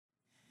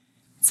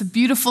It's a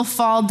beautiful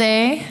fall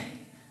day.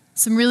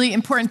 Some really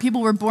important people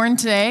were born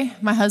today.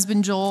 My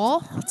husband,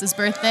 Joel, it's his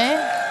birthday.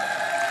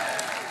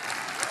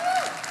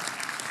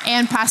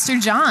 And Pastor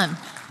John.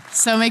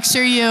 So make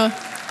sure you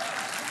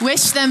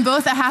wish them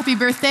both a happy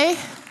birthday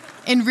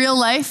in real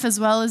life as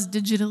well as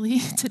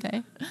digitally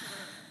today.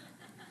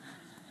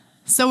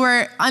 So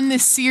we're on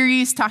this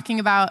series talking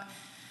about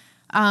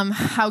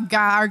how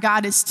our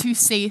God is too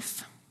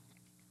safe.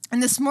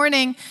 And this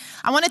morning,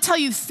 I want to tell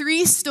you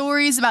 3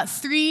 stories about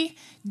 3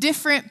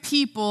 different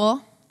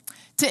people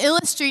to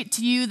illustrate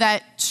to you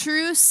that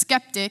true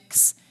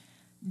skeptics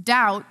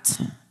doubt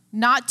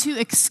not to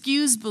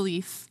excuse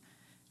belief,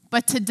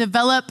 but to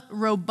develop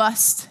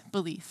robust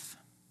belief.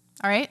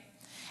 All right?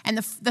 And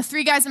the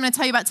 3 guys I'm going to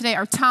tell you about today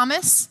are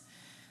Thomas,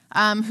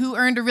 who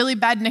earned a really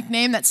bad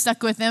nickname that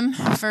stuck with him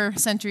for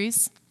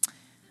centuries.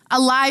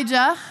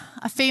 Elijah,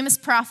 a famous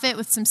prophet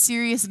with some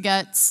serious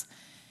guts.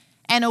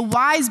 And a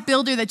wise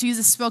builder that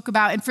Jesus spoke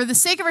about. And for the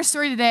sake of our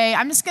story today,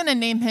 I'm just going to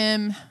name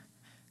him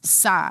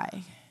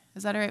Sai.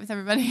 Is that all right with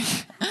everybody?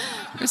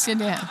 We're just going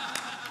to do him.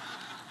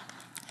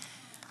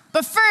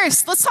 But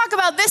first, let's talk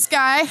about this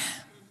guy.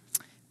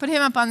 Put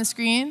him up on the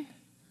screen.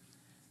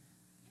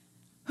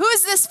 Who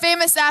is this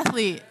famous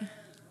athlete?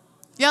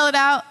 Yell it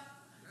out.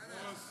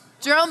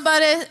 Jerome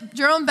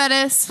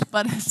Bettis.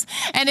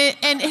 And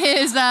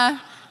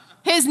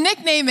his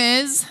nickname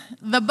is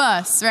the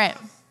Bus, right?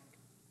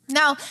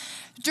 Now,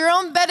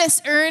 Jerome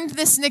Bettis earned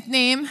this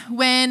nickname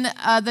when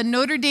the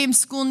Notre Dame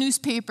school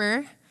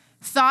newspaper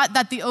thought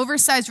that the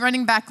oversized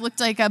running back looked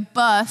like a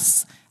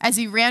bus as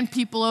he ran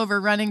people over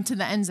running to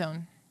the end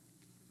zone.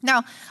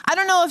 Now, I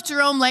don't know if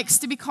Jerome likes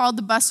to be called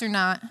the Bus or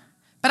not,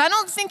 but I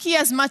don't think he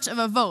has much of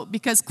a vote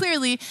because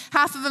clearly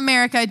half of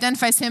America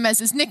identifies him as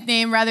his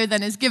nickname rather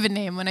than his given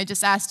name. When I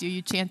just asked you,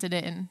 you chanted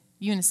it in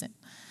unison.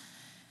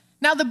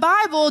 Now, the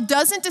Bible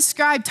doesn't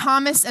describe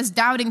Thomas as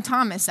doubting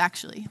Thomas,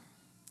 actually.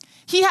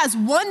 He has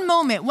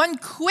one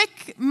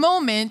quick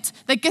moment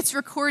that gets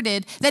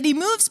recorded that he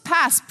moves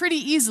past pretty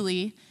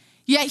easily,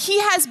 yet he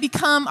has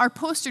become our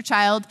poster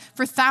child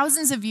for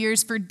thousands of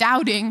years for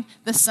doubting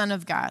the Son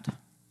of God.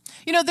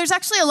 You know, there's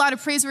actually a lot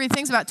of praiseworthy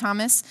things about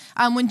Thomas.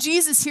 When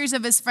Jesus hears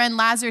of his friend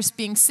Lazarus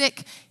being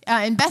sick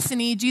in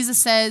Bethany, Jesus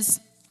says,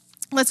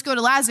 let's go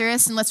to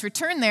Lazarus and let's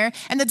return there.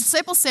 And the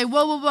disciples say,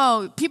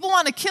 whoa, people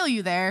want to kill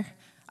you there.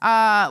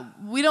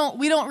 We don't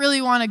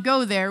really want to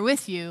go there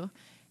with you.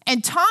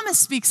 And Thomas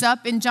speaks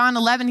up in John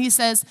 11. He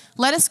says,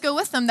 let us go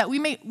with him that we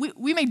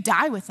may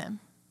die with him.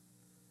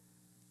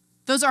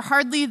 Those are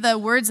hardly the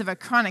words of a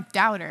chronic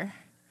doubter.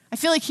 I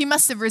feel like he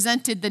must have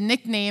resented the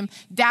nickname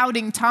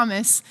Doubting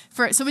Thomas.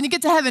 So when you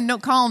get to heaven,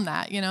 don't call him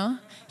that, you know.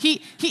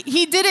 He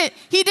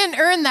didn't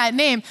earn that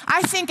name.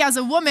 I think as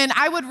a woman,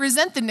 I would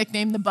resent the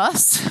nickname the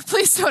Bus.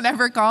 Please don't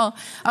ever call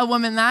a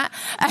woman that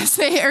as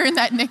they earn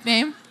that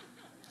nickname.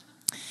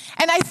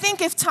 And I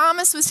think if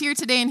Thomas was here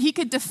today and he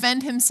could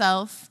defend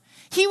himself,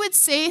 he would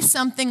say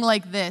something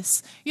like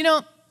this. You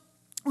know,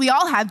 we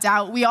all have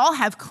doubt. We all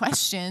have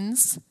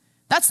questions.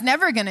 That's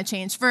never going to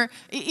change.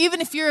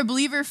 Even if you're a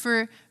believer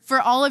for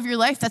all of your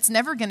life, that's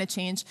never going to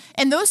change.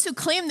 And those who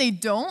claim they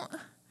don't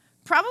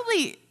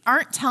probably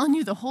aren't telling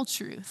you the whole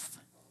truth.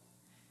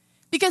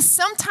 Because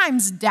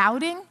sometimes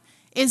doubting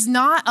is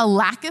not a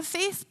lack of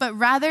faith, but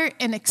rather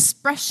an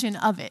expression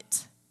of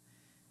it.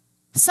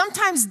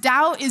 Sometimes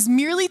doubt is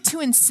merely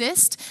to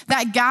insist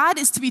that God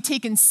is to be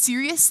taken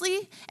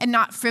seriously and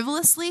not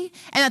frivolously,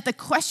 and that the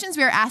questions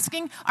we are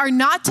asking are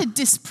not to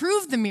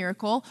disprove the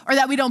miracle or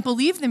that we don't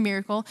believe the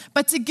miracle,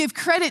 but to give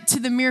credit to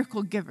the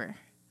miracle giver,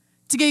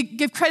 to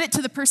give credit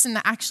to the person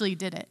that actually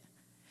did it.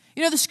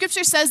 You know, the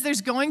scripture says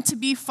there's going to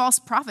be false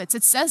prophets.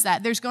 It says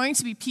that. There's going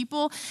to be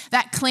people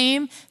that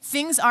claim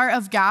things are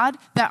of God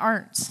that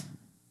aren't.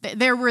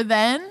 There were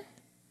then,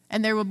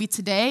 and there will be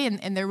today,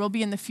 and there will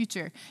be in the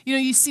future. You know,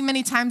 you see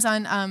many times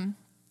on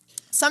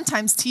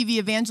sometimes TV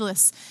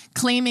evangelists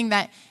claiming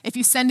that if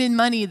you send in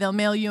money, they'll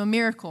mail you a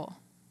miracle.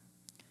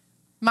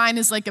 Mine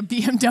is like a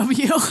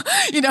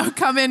BMW, you know,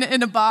 coming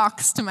in a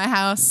box to my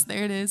house.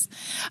 There it is.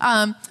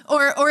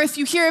 Or if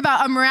you hear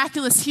about a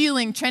miraculous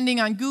healing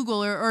trending on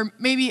Google or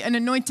maybe an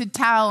anointed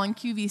towel on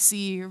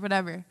QVC or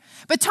whatever.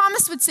 But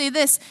Thomas would say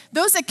this,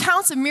 those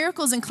accounts of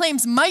miracles and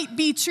claims might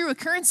be true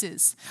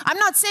occurrences. I'm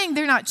not saying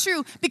they're not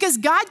true because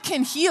God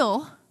can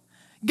heal.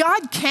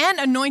 God can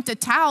anoint a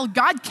towel.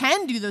 God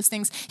can do those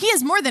things. He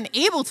is more than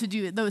able to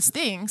do those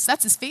things.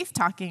 That's his faith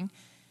talking.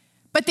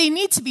 But they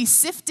need to be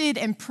sifted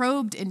and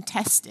probed and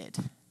tested.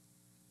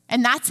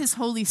 And that's his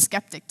holy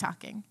skeptic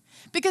talking.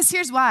 Because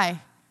here's why.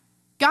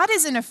 God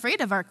isn't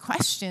afraid of our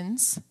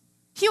questions.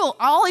 He will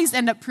always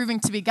end up proving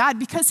to be God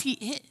because he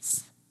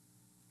is.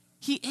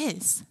 He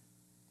is.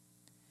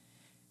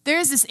 There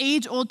is this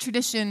age-old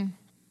tradition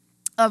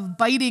of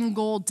biting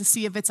gold to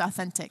see if it's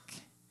authentic.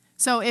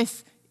 So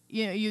if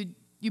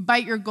you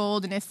bite your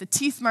gold and if the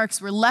teeth marks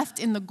were left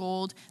in the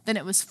gold, then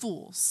it was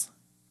fool's.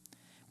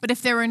 But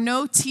if there were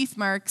no teeth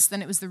marks,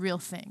 then it was the real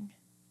thing.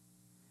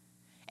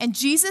 And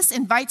Jesus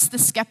invites the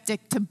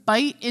skeptic to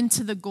bite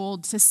into the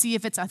gold to see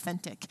if it's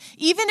authentic.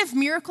 Even if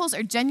miracles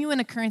are genuine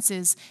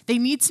occurrences, they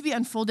need to be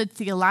unfolded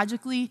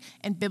theologically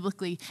and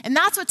biblically. And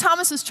that's what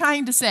Thomas was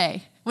trying to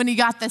say when he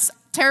got this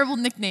terrible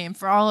nickname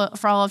for all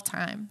of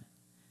time.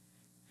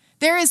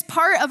 There is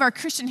part of our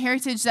Christian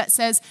heritage that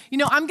says,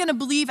 I'm going to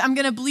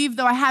believe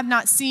though I have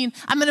not seen.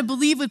 I'm going to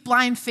believe with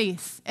blind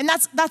faith. And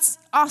that's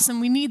awesome.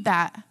 We need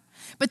that.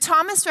 But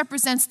Thomas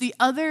represents the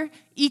other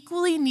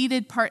equally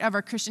needed part of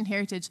our Christian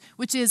heritage,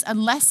 which is,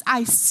 unless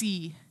I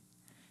see,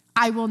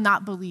 I will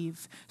not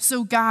believe.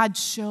 So God,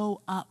 show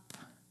up.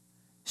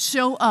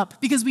 Show up,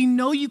 because we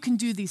know you can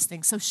do these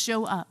things, so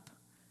show up.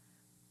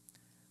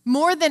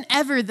 More than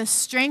ever, the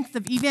strength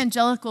of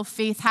evangelical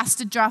faith has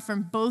to draw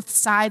from both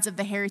sides of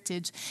the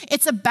heritage.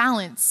 It's a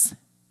balance.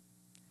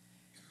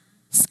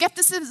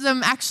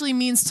 Skepticism actually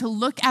means to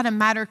look at a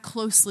matter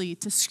closely,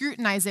 to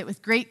scrutinize it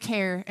with great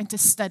care, and to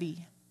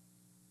study.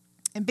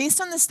 And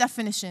based on this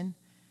definition,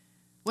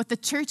 what the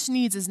church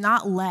needs is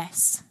not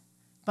less,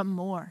 but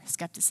more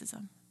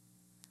skepticism.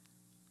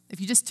 If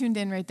you just tuned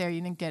in right there,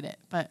 you didn't get it.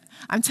 But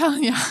I'm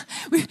telling you,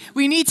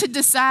 we need to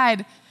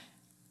decide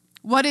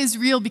what is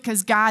real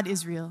because God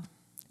is real.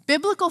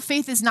 Biblical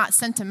faith is not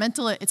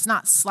sentimental. It's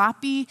not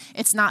sloppy.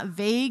 It's not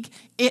vague.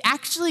 It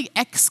actually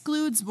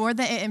excludes more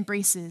than it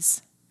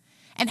embraces.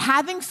 And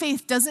having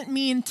faith doesn't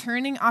mean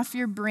turning off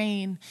your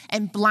brain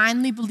and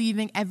blindly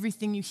believing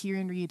everything you hear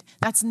and read.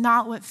 That's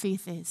not what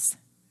faith is.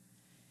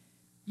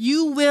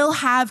 You will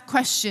have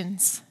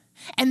questions,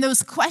 and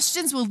those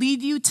questions will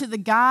lead you to the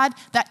God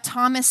that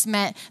Thomas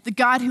met, the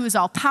God who is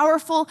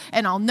all-powerful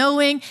and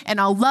all-knowing and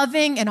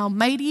all-loving and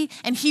almighty,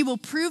 and he will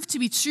prove to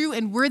be true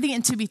and worthy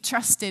and to be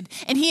trusted.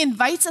 And he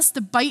invites us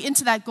to bite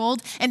into that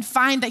gold and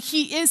find that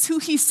he is who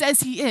he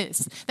says he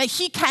is, that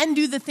he can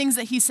do the things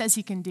that he says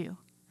he can do.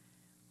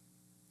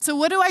 So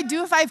what do I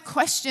do if I have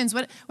questions?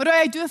 What do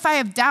I do if I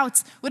have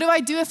doubts? What do I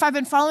do if I've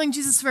been following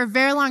Jesus for a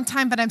very long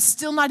time, but I'm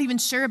still not even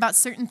sure about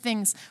certain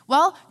things?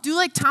 Well, do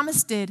like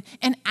Thomas did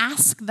and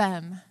ask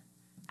them.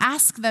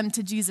 Ask them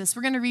to Jesus.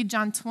 We're going to read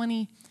John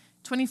 20,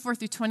 24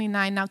 through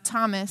 29. Now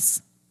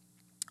Thomas,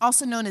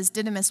 also known as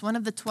Didymus, one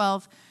of the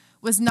 12,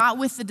 was not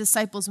with the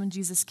disciples when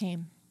Jesus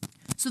came.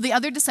 So the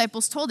other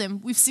disciples told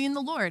him, "We've seen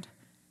the Lord."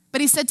 But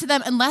he said to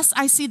them, "Unless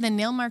I see the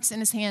nail marks in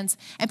his hands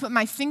and put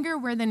my finger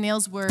where the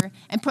nails were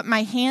and put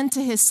my hand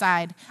to his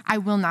side, I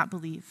will not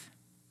believe."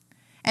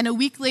 And a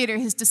week later,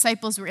 his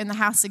disciples were in the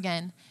house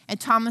again, and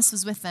Thomas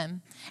was with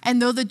them. And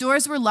though the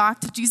doors were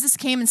locked, Jesus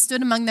came and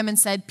stood among them and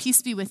said,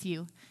 "Peace be with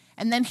you."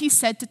 And then he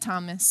said to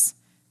Thomas,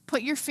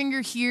 "Put your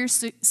finger here,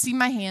 see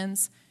my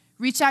hands.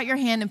 Reach out your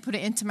hand and put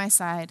it into my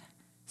side.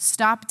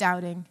 Stop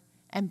doubting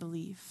and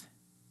believe."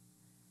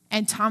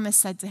 And Thomas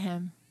said to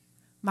him,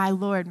 "My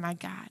Lord, my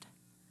God."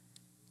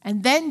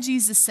 And then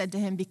Jesus said to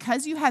him,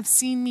 "Because you have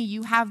seen me,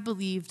 you have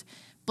believed.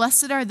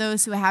 Blessed are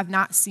those who have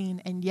not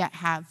seen and yet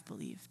have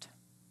believed."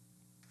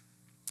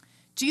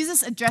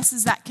 Jesus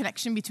addresses that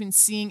connection between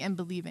seeing and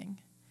believing.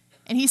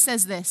 And he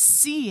says this: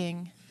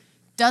 seeing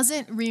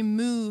doesn't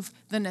remove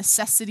the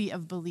necessity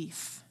of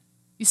belief.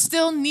 You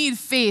still need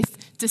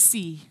faith to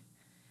see.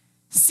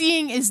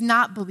 Seeing is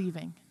not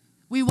believing.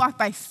 We walk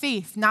by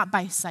faith, not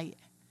by sight.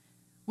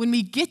 When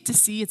we get to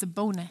see, it's a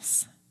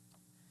bonus.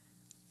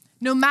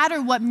 No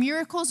matter what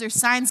miracles or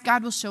signs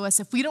God will show us,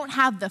 if we don't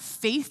have the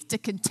faith to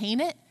contain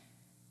it,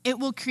 it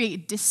will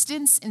create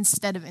distance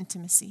instead of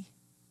intimacy.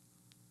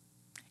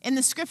 In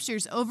the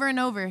scriptures, over and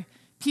over,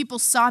 people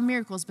saw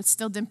miracles but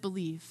still didn't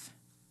believe.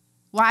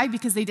 Why?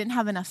 Because they didn't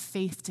have enough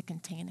faith to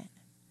contain it.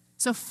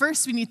 So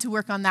first we need to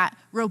work on that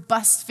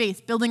robust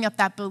faith, building up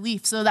that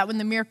belief so that when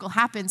the miracle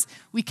happens,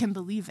 we can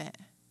believe it.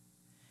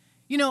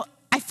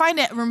 I find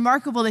it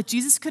remarkable that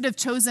Jesus could have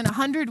chosen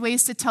 100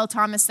 ways to tell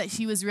Thomas that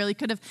he was real. He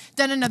could have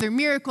done another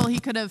miracle.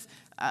 He could have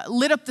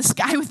lit up the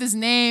sky with his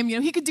name.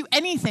 He could do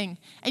anything.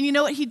 And you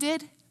know what he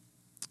did?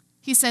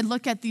 He said,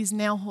 "Look at these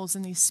nail holes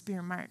and these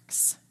spear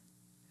marks.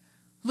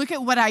 Look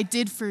at what I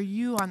did for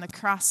you on the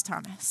cross,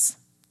 Thomas.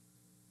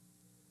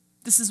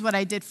 This is what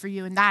I did for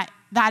you." And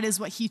that is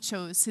what he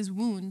chose, his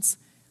wounds,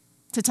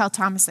 to tell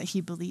Thomas that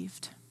he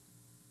believed.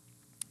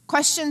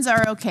 Questions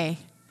are okay.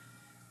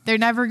 They're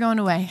never going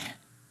away.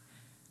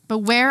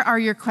 But where are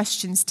your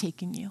questions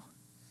taking you?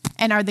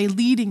 And are they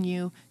leading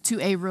you to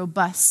a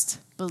robust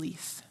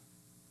belief?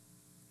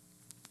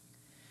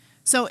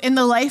 So in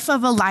the life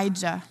of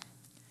Elijah,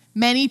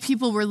 many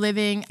people were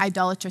living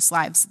idolatrous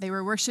lives. They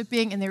were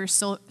worshiping and they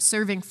were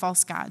serving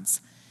false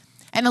gods.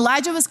 And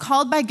Elijah was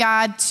called by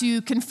God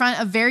to confront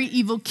a very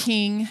evil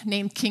king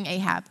named King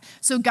Ahab.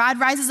 So God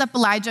rises up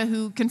Elijah,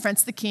 who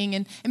confronts the king.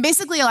 And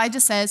basically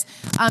Elijah says,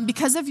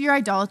 because of your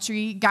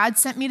idolatry, God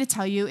sent me to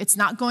tell you it's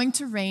not going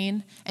to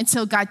rain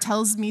until God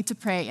tells me to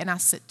pray and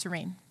ask it to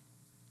rain.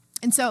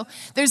 And so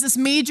there's this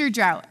major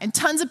drought, and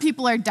tons of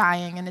people are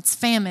dying, and it's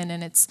famine,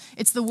 and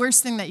it's the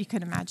worst thing that you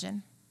could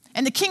imagine.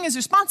 And the king is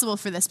responsible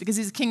for this because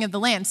he's the king of the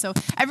land. So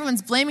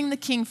everyone's blaming the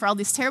king for all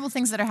these terrible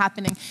things that are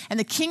happening. And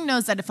the king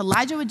knows that if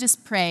Elijah would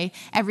just pray,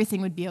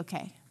 everything would be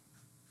okay.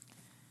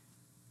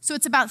 So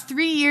it's about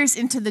 3 years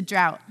into the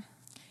drought.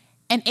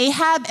 and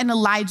Ahab and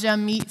Elijah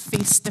meet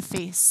face to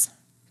face.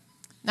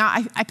 Now,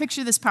 I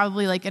picture this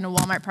probably like in a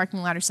Walmart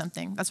parking lot or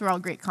something. That's where all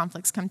great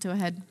conflicts come to a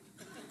head.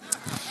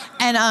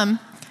 And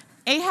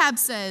Ahab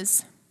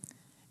says,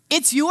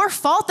 it's your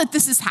fault that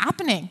this is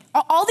happening.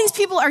 All these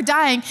people are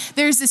dying.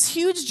 There's this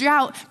huge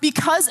drought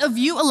because of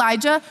you,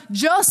 Elijah.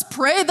 Just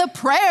pray the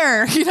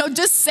prayer.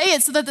 Just say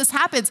it so that this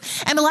happens.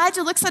 And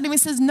Elijah looks at him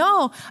and says,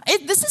 no,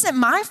 this isn't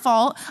my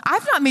fault.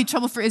 I've not made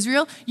trouble for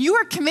Israel. You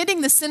are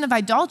committing the sin of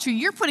idolatry.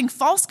 You're putting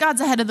false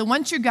gods ahead of the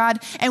one true God.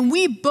 And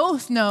we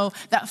both know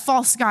that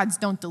false gods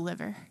don't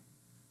deliver.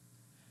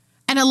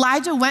 And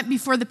Elijah went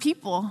before the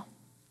people.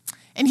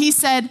 And he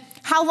said,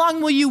 how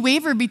long will you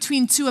waver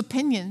between two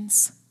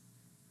opinions?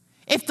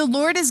 If the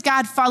Lord is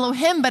God, follow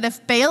him. But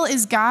if Baal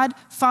is God,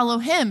 follow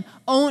him.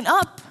 Own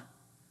up.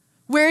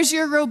 Where's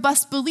your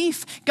robust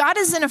belief? God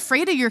isn't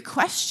afraid of your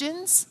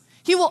questions.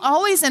 He will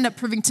always end up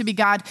proving to be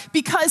God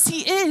because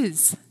he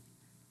is.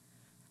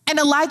 And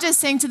Elijah is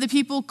saying to the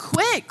people,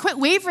 quit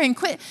wavering,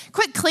 quit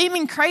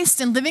claiming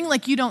Christ and living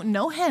like you don't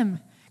know him.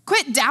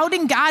 Quit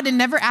doubting God and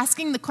never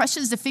asking the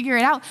questions to figure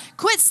it out.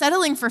 Quit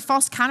settling for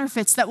false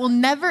counterfeits that will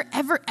never,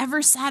 ever,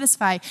 ever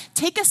satisfy.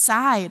 Take a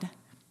side.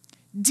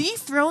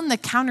 Dethrone the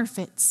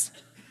counterfeits.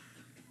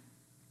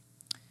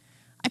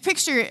 I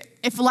picture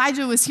if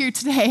Elijah was here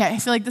today, I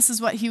feel like this is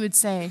what he would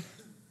say.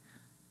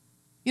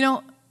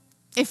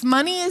 If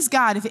money is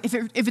God,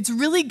 if it's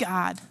really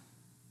God,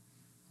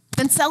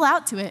 then sell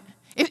out to it.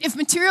 If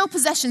material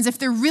possessions, if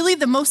they're really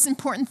the most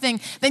important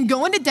thing, then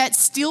go into debt,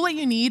 steal what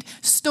you need,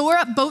 store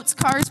up boats,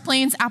 cars,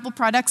 planes, Apple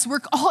products,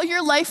 work all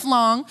your life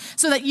long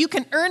so that you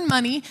can earn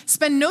money,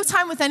 spend no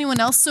time with anyone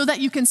else so that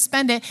you can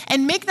spend it,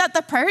 and make that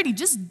the priority.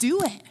 Just do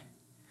it.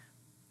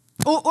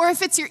 Or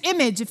if it's your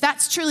image, if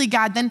that's truly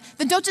God, then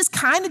don't just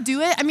kind of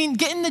do it.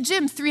 Get in the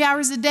gym 3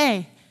 hours a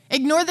day.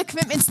 Ignore the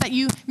commitments that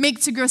you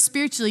make to grow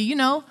spiritually.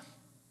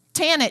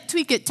 Tan it,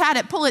 tweak it, tat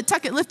it, pull it,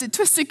 tuck it, lift it,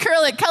 twist it,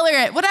 curl it, color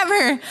it, whatever.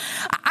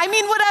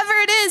 Whatever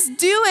it is,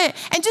 do it.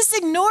 And just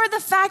ignore the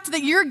fact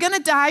that you're going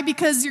to die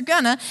because you're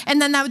going to, and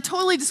then that would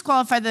totally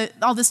disqualify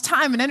all this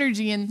time and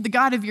energy and the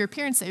God of your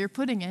appearance that you're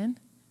putting in.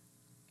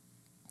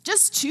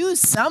 Just choose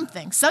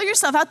something. Sell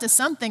yourself out to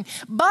something.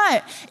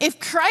 But if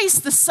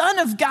Christ, the Son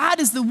of God,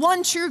 is the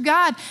one true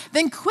God,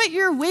 then quit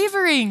your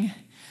wavering.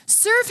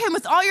 Serve him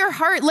with all your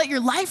heart. Let your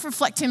life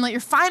reflect him. Let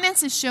your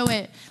finances show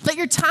it. Let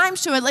your time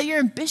show it. Let your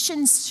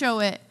ambitions show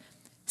it.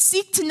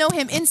 Seek to know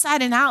him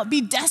inside and out.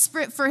 Be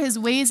desperate for his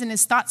ways and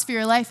his thoughts for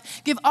your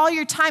life. Give all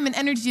your time and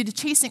energy to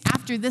chasing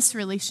after this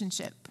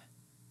relationship.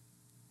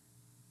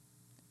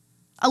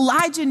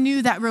 Elijah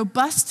knew that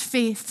robust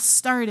faith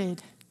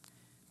started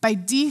by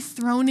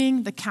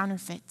dethroning the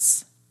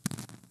counterfeits.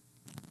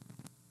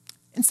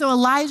 And so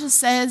Elijah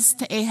says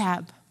to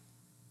Ahab,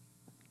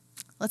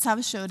 let's have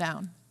a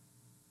showdown.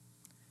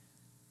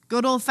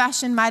 Good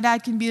old-fashioned, my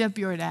dad can beat up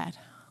your dad.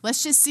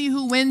 Let's just see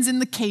who wins in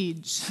the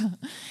cage.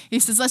 He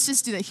says, let's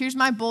just do that. Here's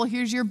my bull,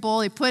 here's your bull.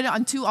 They put it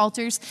on 2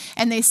 altars,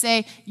 and they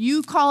say,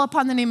 you call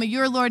upon the name of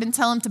your Lord and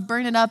tell him to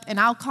burn it up,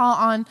 and I'll call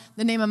on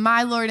the name of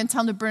my Lord and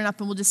tell him to burn it up,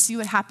 and we'll just see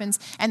what happens.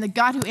 And the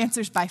God who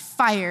answers by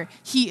fire,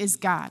 he is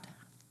God.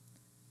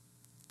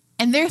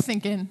 And they're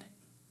thinking,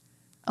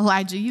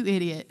 Elijah, you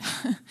idiot.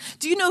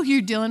 Do you know who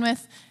you're dealing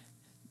with?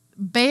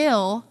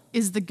 Baal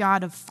is the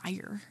god of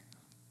fire.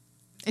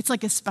 It's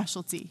like a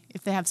specialty,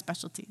 if they have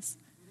specialties.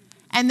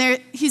 And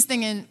he's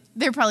thinking,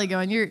 they're probably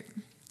going, you're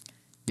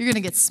going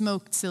to get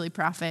smoked, silly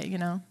prophet,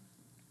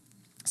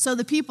 So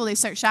the people, they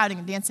start shouting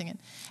and dancing.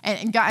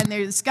 And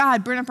there's,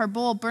 God, burn up our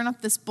bull, burn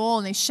up this bull.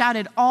 And they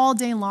shouted all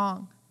day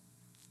long.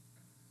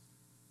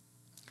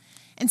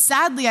 And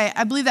sadly,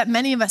 I believe that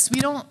many of us, we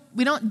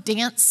don't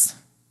dance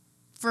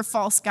for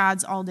false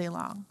gods all day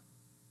long.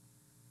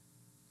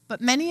 But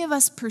many of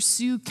us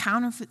pursue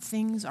counterfeit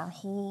things our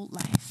whole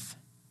life.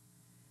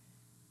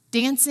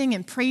 Dancing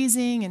and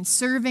praising and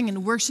serving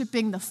and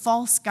worshiping the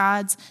false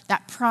gods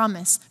that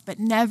promise but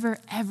never,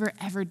 ever,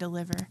 ever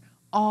deliver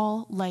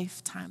all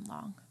lifetime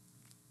long.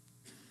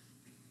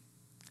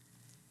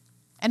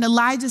 And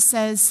Elijah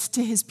says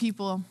to his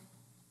people,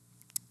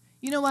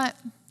 you know what?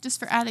 Just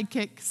for added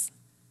kicks,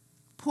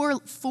 pour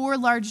 4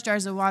 large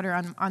jars of water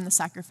on the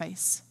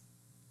sacrifice.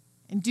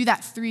 And do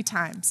that 3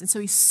 times. And so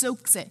he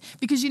soaks it.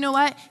 Because you know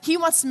what? He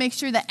wants to make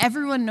sure that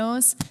everyone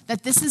knows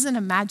that this isn't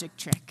a magic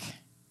trick.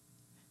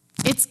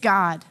 It's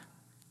God.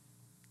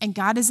 And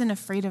God isn't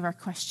afraid of our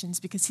questions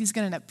because he's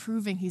going to end up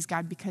proving he's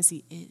God because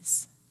he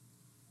is.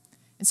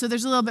 And so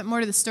there's a little bit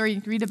more to the story.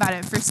 You can read about it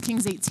in 1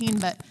 Kings 18.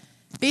 But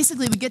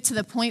basically we get to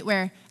the point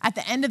where at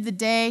the end of the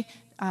day,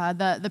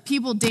 the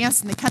people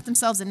danced and they cut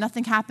themselves and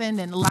nothing happened.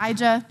 And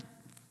Elijah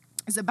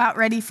is about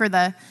ready for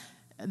the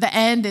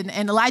end.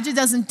 And Elijah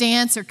doesn't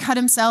dance or cut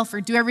himself or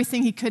do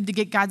everything he could to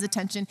get God's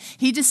attention.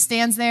 He just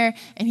stands there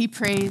and he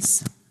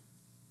prays.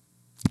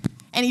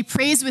 And he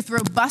prays with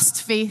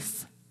robust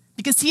faith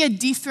because he had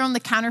dethroned the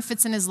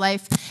counterfeits in his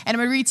life. And I'm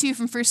going to read to you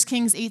from 1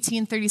 Kings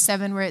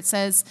 18:37 where it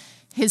says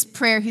his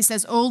prayer. He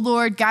says, O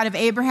Lord, God of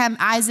Abraham,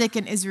 Isaac,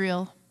 and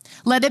Israel,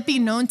 Let it be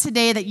known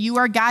today that you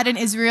are God in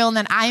Israel and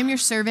that I am your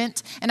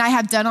servant, and I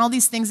have done all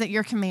these things at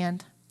your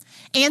command.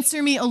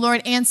 Answer me, O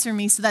Lord, answer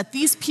me, so that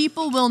these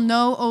people will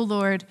know, O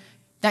Lord,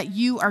 that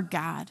you are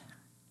God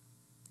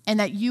and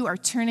that you are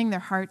turning their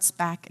hearts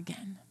back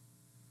again.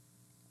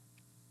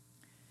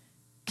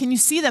 Can you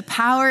see the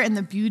power and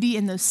the beauty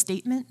in those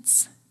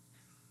statements?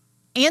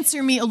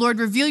 Answer me, O Lord,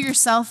 reveal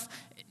yourself.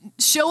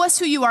 Show us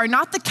who you are,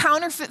 not the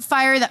counterfeit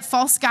fire that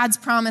false gods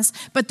promise,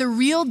 but the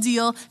real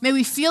deal. May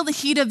we feel the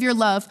heat of your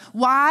love.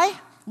 Why?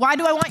 Why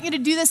do I want you to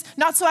do this?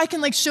 Not so I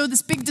can show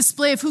this big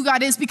display of who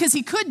God is, because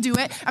he could do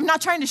it. I'm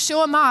not trying to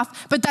show him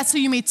off, but that's so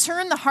you may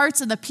turn the hearts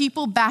of the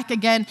people back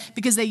again,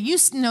 because they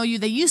used to know you,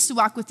 they used to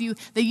walk with you,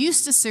 they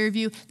used to serve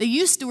you, they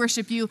used to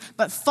worship you,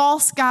 but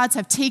false gods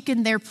have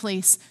taken their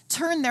place.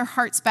 Turn their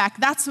hearts back.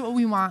 That's what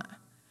we want.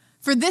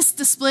 For this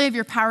display of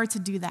your power to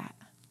do that.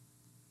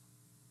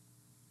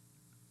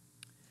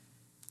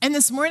 And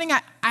this morning,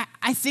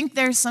 I think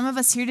there's some of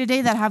us here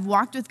today that have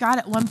walked with God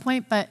at one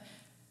point, but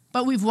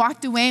we've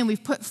walked away and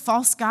we've put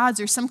false gods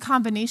or some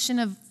combination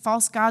of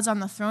false gods on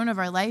the throne of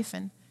our life.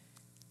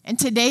 And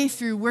today,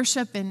 through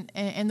worship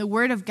and the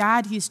word of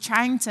God, he's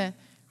trying to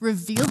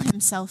reveal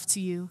himself to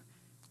you.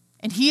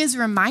 And he is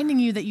reminding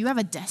you that you have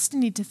a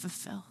destiny to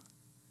fulfill.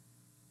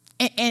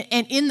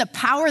 And in the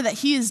power that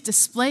he is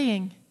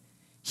displaying,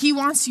 he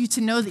wants you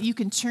to know that you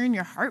can turn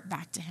your heart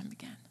back to him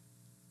again.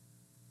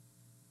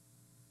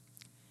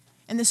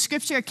 And the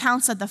scripture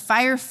accounts that the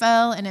fire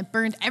fell and it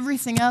burned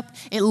everything up.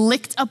 It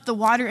licked up the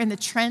water in the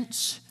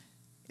trench.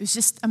 It was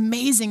just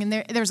amazing. And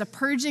there was a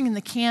purging in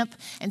the camp,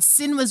 and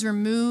sin was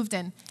removed,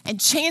 and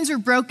chains were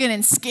broken,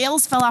 and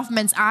scales fell off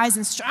men's eyes,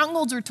 and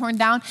strongholds were torn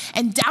down,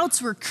 and doubts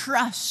were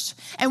crushed.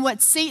 And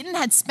what Satan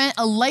had spent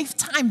a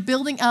lifetime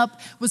building up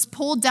was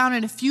pulled down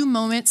in a few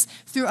moments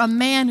through a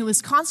man who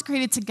was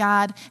consecrated to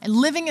God and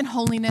living in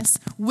holiness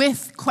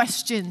with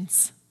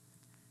questions,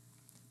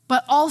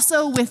 but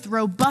also with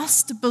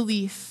robust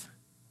belief,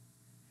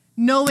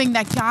 knowing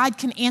that God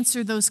can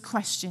answer those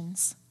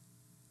questions.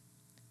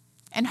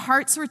 And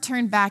hearts were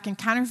turned back, and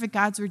counterfeit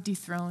gods were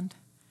dethroned,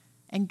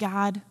 and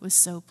God was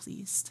so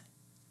pleased.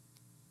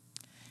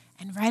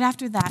 And right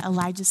after that,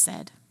 Elijah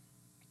said,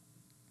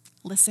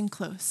 "Listen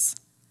close.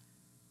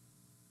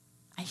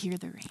 I hear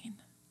the rain."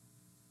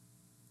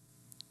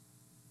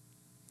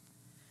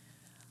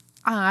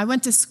 I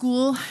went to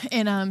school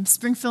in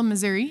Springfield,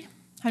 Missouri.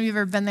 Have you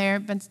ever been there,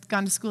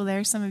 gone to school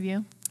there? Some of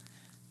you.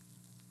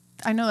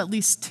 I know at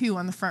least two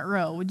on the front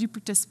row. Would you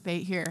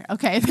participate here?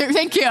 Okay,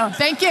 thank you.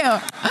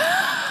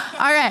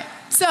 All right,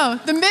 so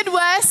the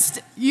Midwest,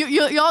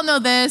 you all know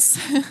this,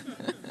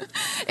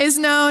 is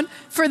known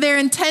for their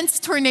intense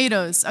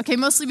tornadoes, okay,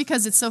 mostly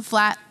because it's so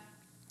flat.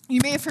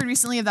 You may have heard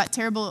recently of that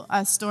terrible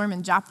storm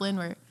in Joplin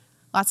where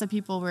lots of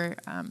people were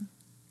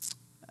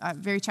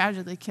very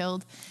tragically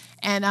killed.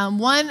 And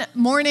one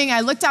morning,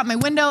 I looked out my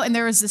window, and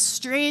there was this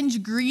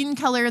strange green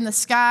color in the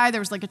sky.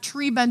 There was a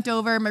tree bent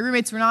over. My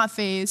roommates were not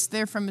fazed.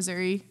 They're from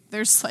Missouri.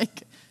 They're just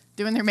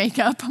doing their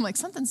makeup. I'm like,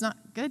 something's not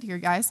good here,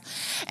 guys.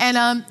 And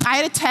I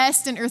had a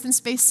test in Earth and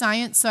Space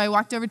Science, so I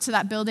walked over to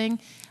that building.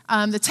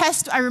 The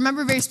test, I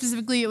remember very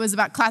specifically, it was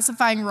about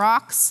classifying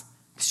rocks.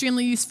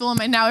 Extremely useful in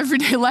my now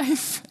everyday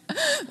life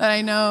that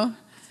I know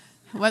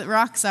what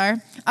rocks are.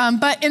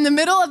 But in the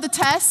middle of the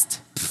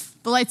test,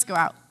 the lights go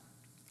out.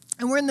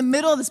 And we're in the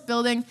middle of this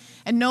building,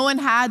 and no one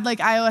had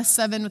iOS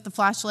 7 with the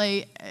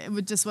flashlight.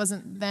 It just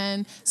wasn't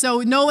then. So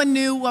no one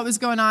knew what was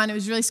going on. It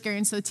was really scary.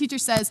 And so the teacher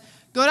says,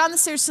 go down the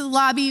stairs to the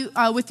lobby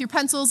with your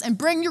pencils and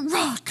bring your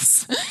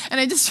rocks. And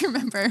I just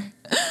remember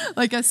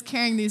us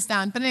carrying these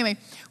down. But anyway,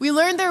 we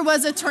learned there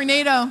was a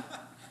tornado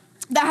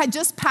that had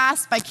just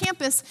passed by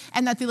campus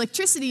and that the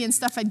electricity and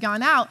stuff had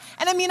gone out.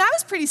 And I mean, I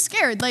was pretty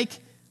scared. I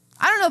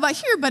don't know about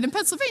here, but in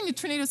Pennsylvania,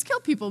 tornadoes kill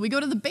people. We go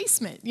to the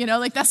basement,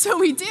 that's what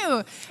we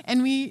do.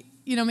 And we,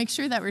 make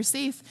sure that we're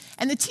safe.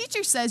 And the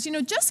teacher says,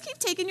 just keep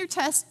taking your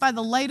test by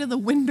the light of the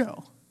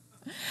window.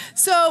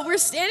 So we're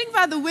standing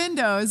by the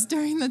windows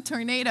during the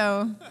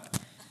tornado.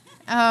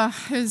 It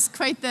was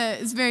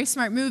a very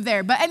smart move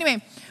there. But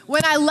anyway,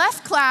 when I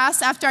left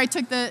class after I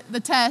took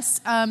the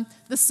test, the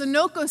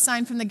Sunoco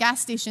sign from the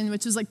gas station,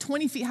 which was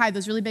 20 feet high,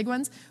 those really big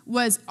ones,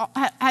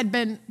 had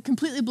been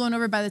completely blown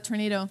over by the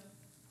tornado.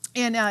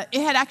 And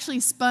it had actually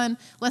spun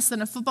less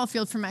than a football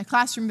field from my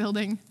classroom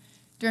building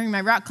during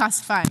my route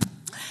classifying.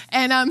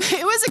 And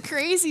it was a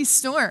crazy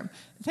storm.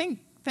 Thank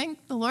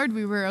the Lord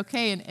we were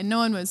okay and no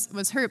one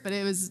was hurt, but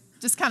it was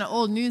just kind of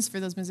old news for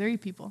those Missouri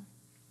people.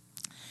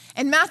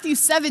 In Matthew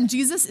 7,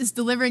 Jesus is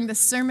delivering the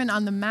Sermon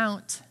on the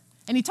Mount,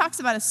 and he talks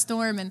about a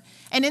storm.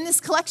 And in this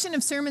collection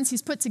of sermons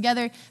he's put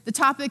together, the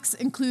topics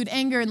include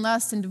anger and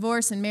lust and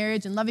divorce and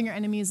marriage and loving your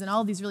enemies and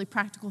all these really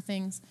practical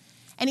things.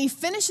 And he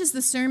finishes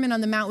the Sermon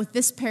on the Mount with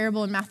this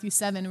parable in Matthew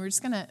 7. We're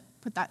just going to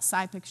put that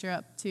side picture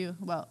up too.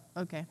 Well,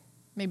 okay.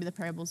 Maybe the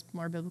parable's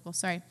more biblical,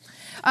 sorry.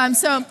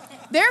 So,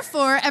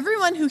 therefore,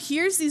 everyone who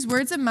hears these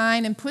words of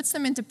mine and puts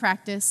them into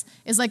practice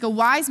is like a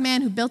wise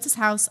man who built his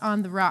house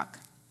on the rock.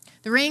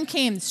 The rain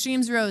came, the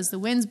streams rose, the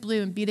winds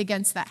blew and beat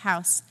against that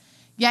house.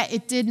 Yet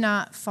it did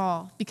not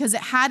fall, because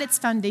it had its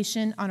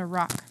foundation on a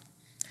rock.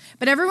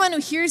 But everyone who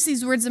hears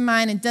these words of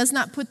mine and does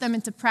not put them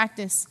into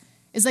practice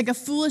is like a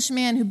foolish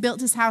man who built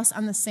his house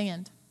on the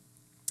sand.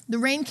 The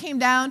rain came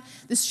down,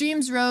 the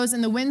streams rose,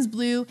 and the winds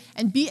blew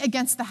and beat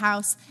against the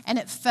house, and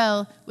it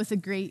fell with a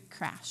great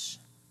crash.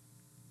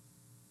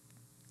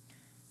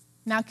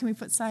 Now can we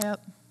put Sai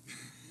up?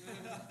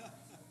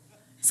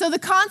 So the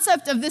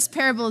concept of this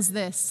parable is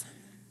this.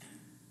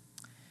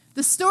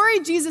 The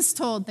story Jesus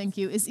told, thank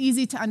you, is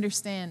easy to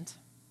understand.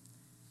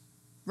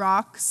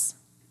 Rocks,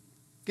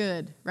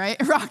 good, right?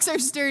 Rocks are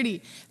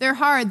sturdy. They're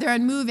hard. They're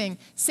unmoving.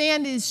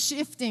 Sand is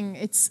shifting.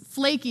 It's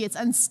flaky. It's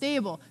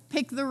unstable.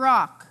 Pick the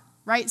rock,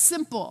 right?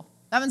 Simple.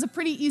 That one's a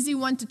pretty easy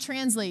one to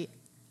translate.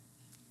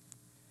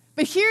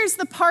 But here's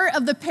the part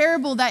of the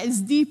parable that is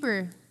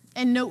deeper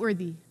and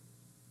noteworthy.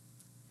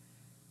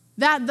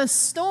 That the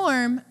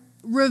storm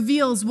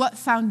reveals what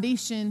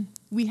foundation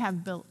we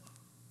have built.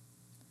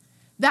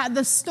 That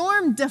the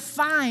storm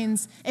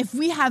defines if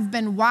we have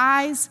been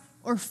wise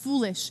or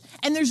foolish.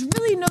 And there's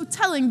really no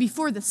telling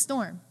before the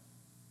storm.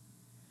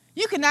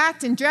 You can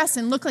act and dress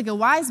and look like a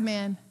wise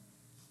man,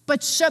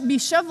 but be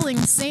shoveling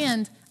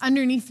sand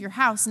underneath your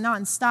house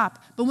nonstop.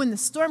 But when the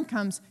storm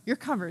comes, your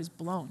cover is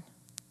blown.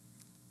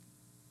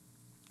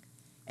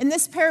 In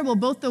this parable,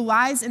 both the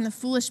wise and the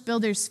foolish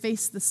builders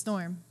face the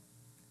storm.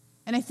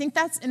 And I think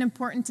that's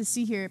important to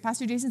see here.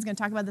 Pastor Jason's going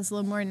to talk about this a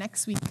little more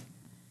next week.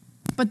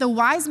 But the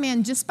wise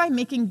man, just by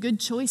making good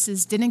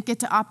choices, didn't get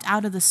to opt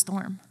out of the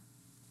storm.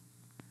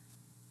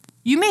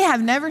 You may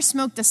have never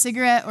smoked a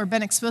cigarette or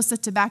been exposed to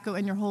tobacco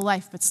in your whole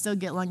life, but still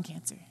get lung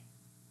cancer.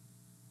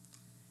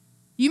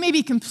 You may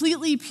be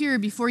completely pure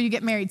before you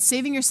get married,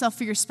 saving yourself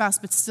for your spouse,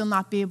 but still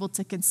not be able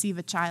to conceive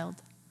a child.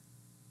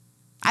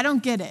 I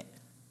don't get it.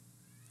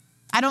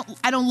 I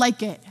don't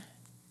like it.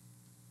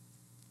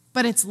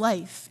 But it's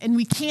life, and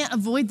we can't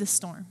avoid the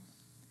storm.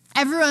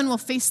 Everyone will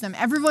face them.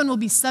 Everyone will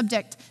be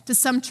subject to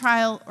some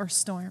trial or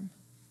storm.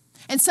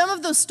 And some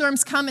of those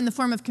storms come in the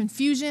form of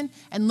confusion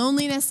and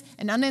loneliness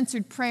and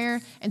unanswered prayer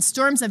and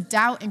storms of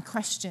doubt and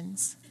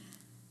questions.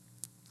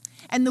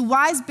 And the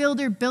wise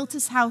builder built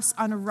his house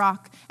on a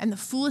rock, and the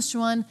foolish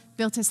one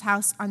built his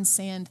house on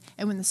sand.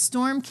 And when the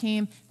storm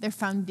came, their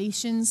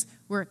foundations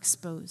were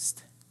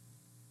exposed.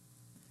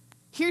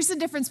 Here's the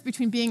difference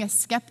between being a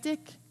skeptic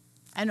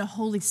and a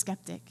holy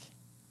skeptic.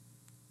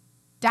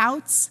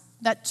 Doubts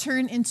that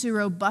turn into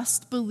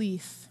robust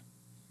belief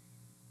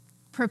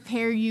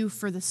prepare you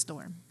for the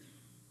storm.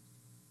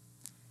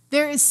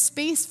 There is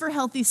space for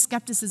healthy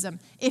skepticism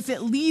if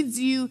it leads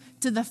you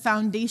to the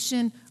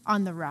foundation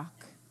on the rock.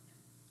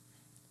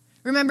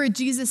 Remember,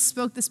 Jesus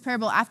spoke this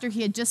parable after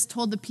he had just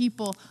told the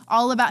people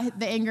all about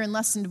the anger and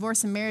lust and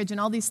divorce and marriage and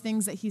all these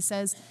things that he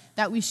says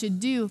that we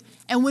should do.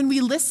 And when we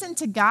listen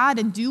to God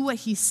and do what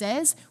he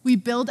says, we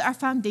build our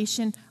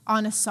foundation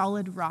on a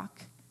solid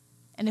rock.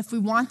 And if we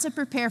want to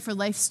prepare for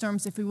life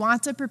storms, if we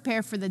want to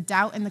prepare for the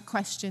doubt and the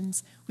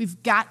questions,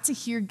 we've got to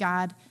hear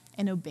God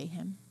and obey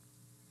him.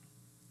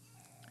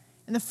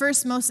 And the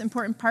first most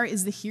important part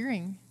is the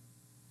hearing.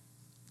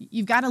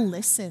 You've got to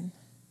listen.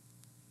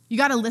 You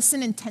got to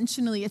listen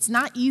intentionally. It's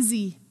not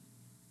easy.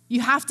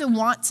 You have to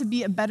want to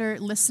be a better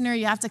listener.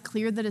 You have to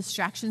clear the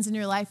distractions in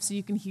your life so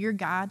you can hear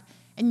God.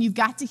 And you've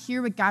got to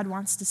hear what God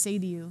wants to say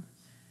to you.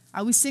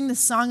 We sing this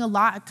song a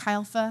lot at Chi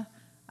Alpha,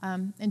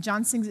 and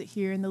John sings it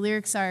here. And the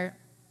lyrics are,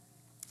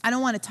 I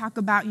don't want to talk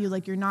about you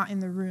like you're not in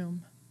the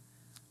room.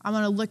 I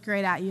want to look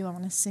right at you. I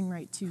want to sing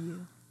right to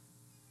you.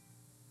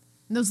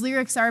 And those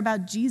lyrics are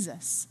about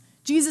Jesus.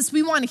 Jesus,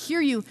 we want to hear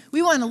you.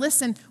 We want to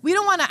listen. We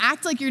don't want to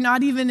act like you're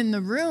not even in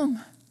the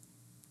room.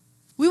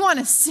 We want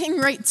to sing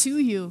right to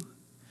you.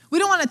 We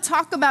don't want to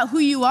talk about who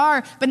you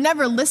are, but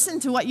never listen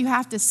to what you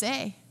have to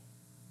say.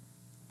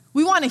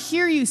 We want to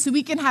hear you so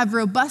we can have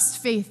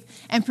robust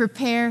faith and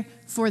prepare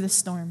for the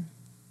storm.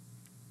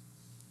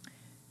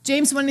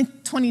 James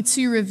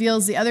 1:22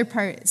 reveals the other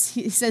part.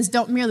 He says,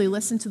 don't merely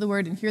listen to the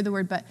word and hear the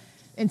word,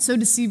 and so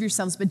deceive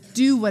yourselves, but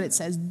do what it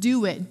says.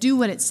 Do it. Do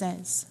what it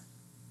says.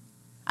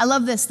 I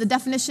love this. The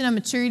definition of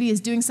maturity is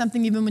doing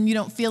something even when you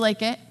don't feel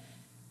like it.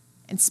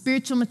 And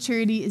spiritual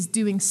maturity is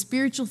doing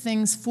spiritual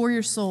things for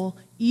your soul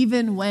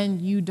even when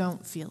you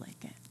don't feel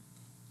like it.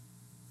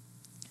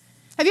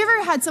 Have you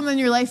ever had someone in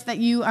your life that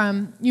you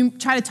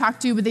try to talk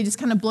to, but they just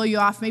kind of blow you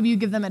off? Maybe you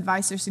give them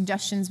advice or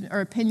suggestions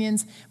or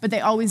opinions, but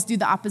they always do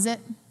the opposite.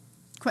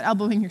 Quit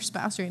elbowing your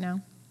spouse right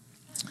now.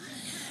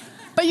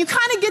 But you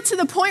kind of get to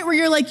the point where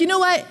you're like, you know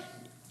what?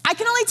 I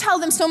can only tell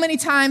them so many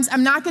times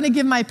I'm not going to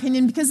give my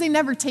opinion because they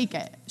never take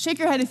it. Shake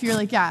your head if you're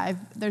like, yeah,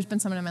 there's been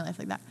someone in my life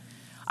like that.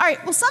 All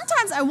right, well,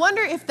 sometimes I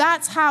wonder if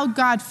that's how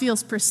God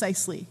feels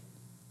precisely.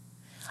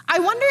 I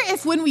wonder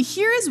if when we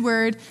hear his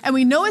word and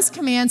we know his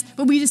commands,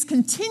 but we just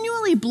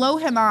continually blow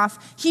him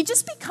off, he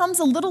just becomes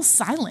a little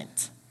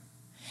silent.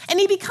 And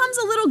he becomes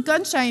a little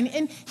gun shy,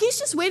 and he's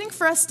just waiting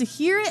for us to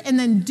hear it and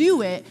then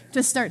do it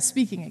to start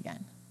speaking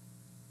again.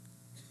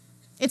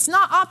 It's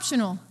not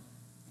optional.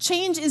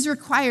 Change is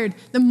required.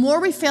 The more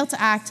we fail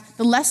to act,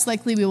 the less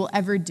likely we will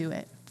ever do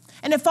it.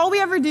 And if all we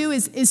ever do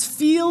is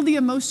feel the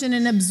emotion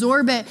and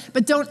absorb it,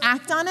 but don't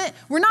act on it,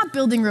 we're not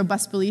building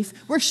robust belief.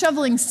 We're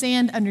shoveling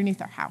sand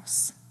underneath our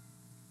house.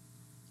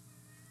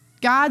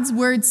 God's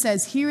word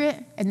says, hear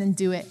it and then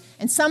do it.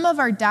 And some of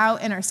our doubt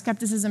and our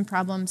skepticism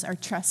problems are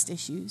trust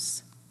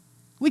issues.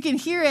 We can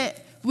hear it,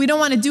 but we don't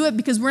want to do it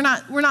because we're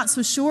not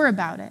so sure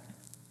about it.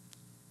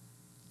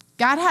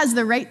 God has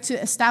the right to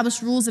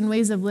establish rules and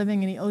ways of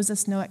living, and he owes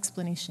us no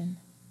explanation.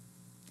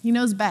 He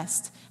knows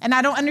best. And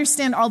I don't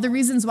understand all the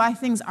reasons why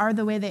things are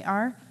the way they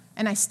are,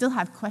 and I still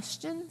have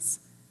questions,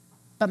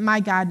 but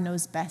my God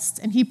knows best.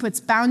 And he puts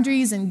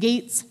boundaries and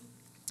gates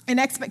and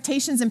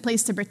expectations in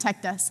place to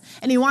protect us.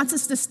 And he wants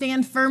us to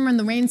stand firm when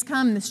the rains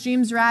come and the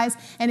streams rise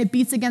and it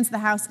beats against the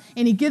house.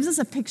 And he gives us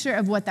a picture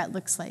of what that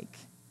looks like.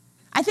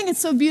 I think it's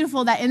so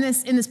beautiful that in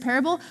this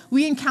parable,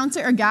 we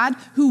encounter a God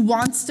who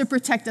wants to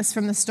protect us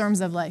from the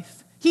storms of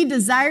life. He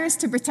desires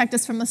to protect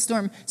us from the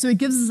storm, so he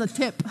gives us a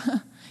tip.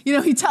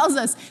 He tells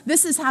us,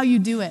 this is how you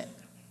do it.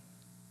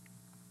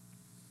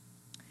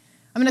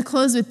 I'm going to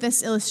close with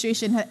this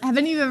illustration. Have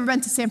any of you ever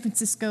been to San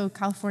Francisco,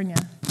 California,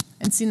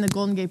 and seen the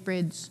Golden Gate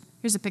Bridge?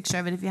 Here's a picture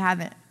of it if you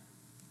haven't.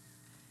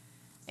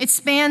 It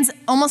spans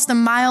almost a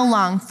mile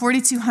long,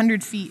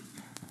 4,200 feet.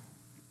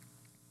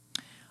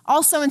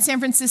 Also in San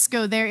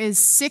Francisco, there is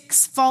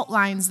 6 fault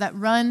lines that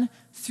run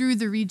through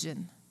the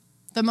region.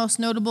 The most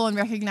notable and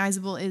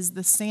recognizable is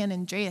the San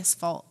Andreas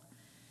Fault.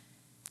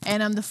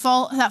 And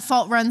that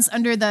fault runs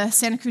under the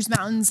Santa Cruz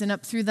Mountains and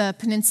up through the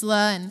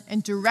peninsula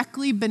and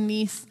directly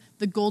beneath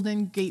the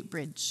Golden Gate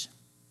Bridge.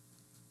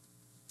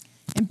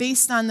 And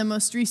based on the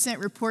most recent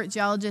report,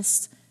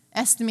 geologists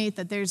estimate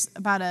that there's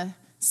about a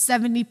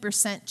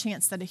 70%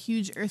 chance that a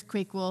huge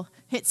earthquake will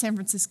hit San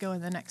Francisco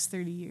in the next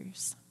 30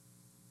 years.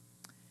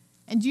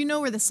 And do you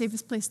know where the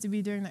safest place to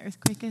be during the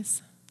earthquake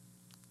is?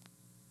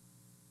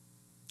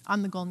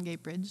 On the Golden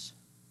Gate Bridge.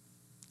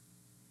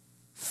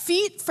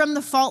 Feet from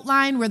the fault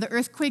line where the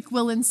earthquake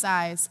will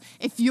incise.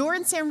 If you're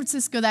in San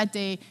Francisco that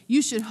day,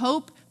 you should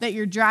hope that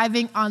you're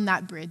driving on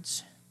that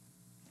bridge.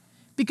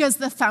 Because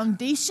the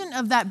foundation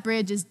of that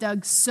bridge is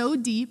dug so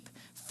deep,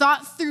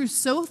 thought through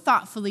so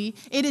thoughtfully,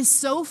 it is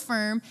so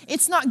firm,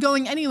 it's not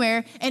going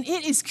anywhere, and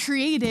it is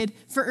created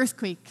for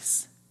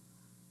earthquakes.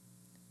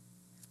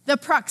 The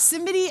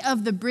proximity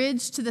of the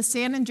bridge to the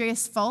San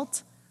Andreas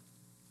Fault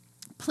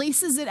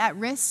places it at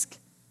risk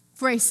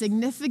for a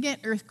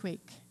significant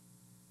earthquake.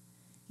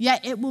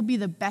 Yet it will be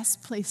the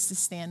best place to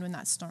stand when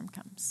that storm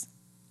comes.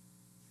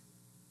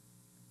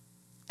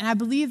 And I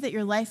believe that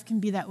your life can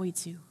be that way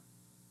too.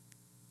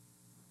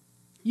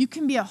 You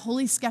can be a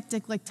holy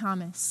skeptic like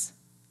Thomas,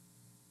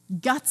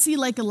 gutsy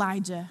like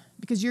Elijah,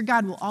 because your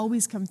God will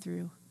always come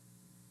through,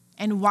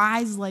 and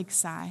wise like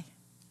Si.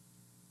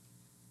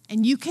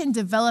 And you can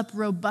develop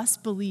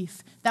robust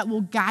belief that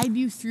will guide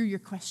you through your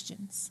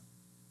questions.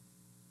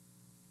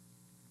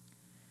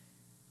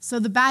 So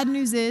the bad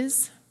news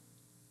is,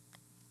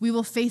 we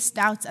will face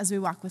doubts as we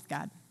walk with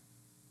God.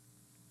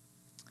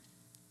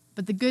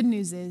 But the good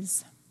news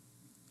is,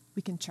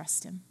 we can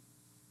trust him.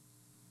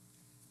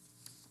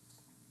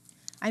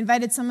 I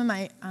invited some of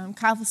my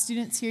Kyle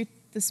students here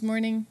this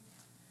morning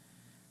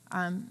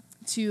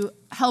to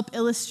help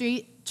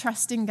illustrate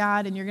trusting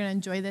God, and you're going to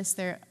enjoy this.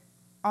 They're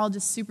all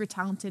just super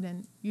talented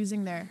and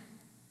using their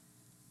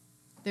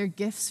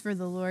gifts for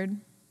the Lord.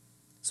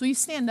 So will you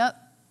stand up?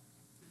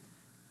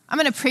 I'm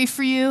going to pray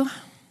for you.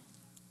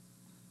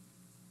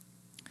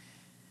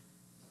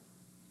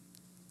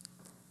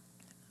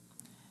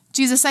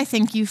 Jesus, I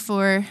thank you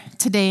for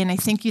today, and I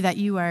thank you that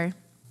you are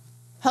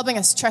helping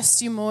us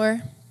trust you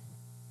more.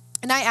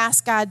 And I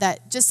ask, God,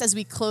 that just as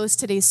we close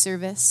today's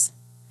service,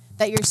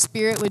 that your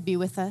Spirit would be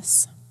with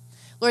us.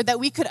 Lord, that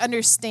we could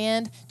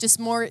understand just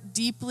more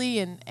deeply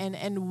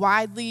and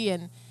widely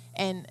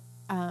and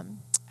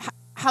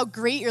how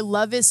great your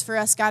love is for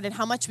us, God, and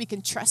how much we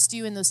can trust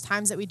you in those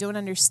times that we don't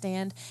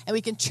understand, and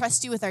we can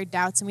trust you with our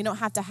doubts, and we don't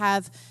have to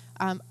have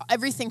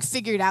everything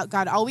figured out,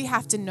 God. All we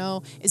have to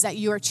know is that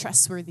you are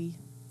trustworthy,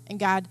 and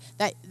God,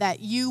 that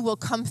you will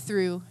come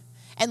through,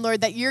 and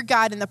Lord, that you're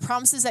God, and the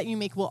promises that you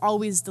make will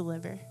always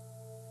deliver.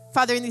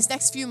 Father, in these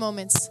next few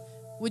moments,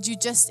 would you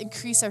just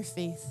increase our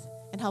faith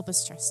and help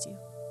us trust you?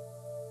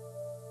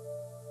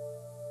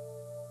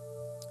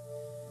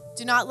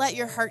 Do not let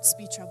your hearts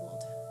be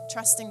troubled.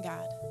 Trust in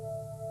God.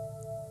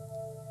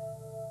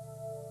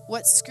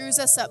 What screws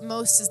us up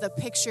most is the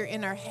picture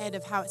in our head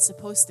of how it's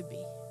supposed to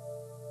be.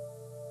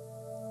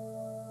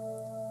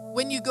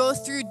 When you go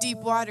through deep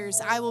waters,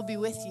 I will be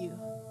with you.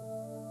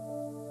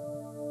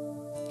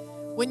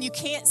 When you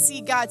can't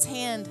see God's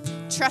hand,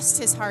 trust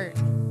his heart.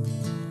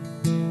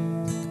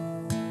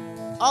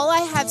 All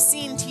I have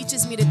seen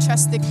teaches me to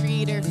trust the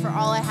Creator for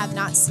all I have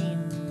not seen.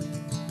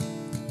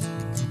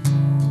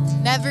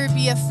 Never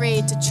be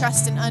afraid to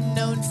trust an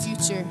unknown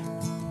future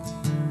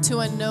to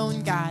a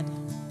known God.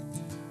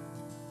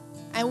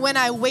 And when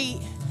I wait,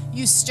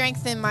 you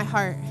strengthen my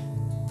heart.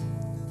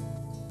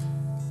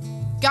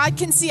 God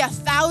can see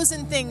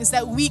 1,000 things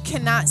that we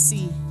cannot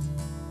see.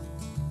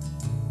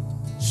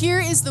 Here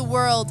is the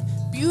world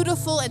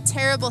beautiful and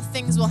terrible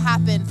things will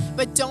happen,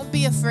 but don't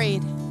be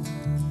afraid.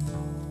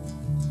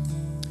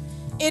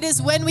 It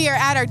is when we are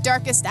at our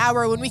darkest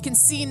hour, when we can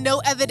see no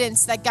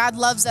evidence that God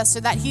loves us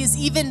or that he is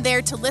even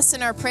there to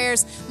listen our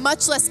prayers,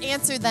 much less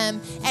answer them,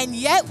 and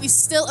yet we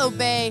still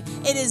obey.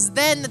 It is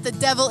then that the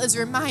devil is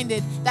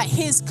reminded that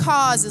his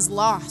cause is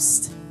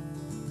lost.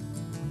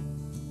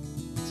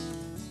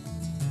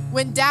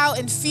 When doubt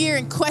and fear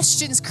and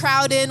questions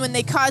crowd in, when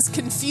they cause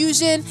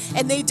confusion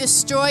and they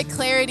destroy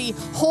clarity,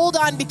 hold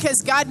on,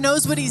 because God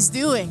knows what he's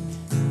doing.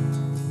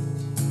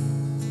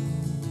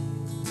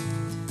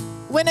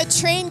 When a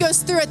train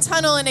goes through a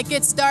tunnel and it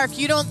gets dark,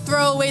 you don't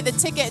throw away the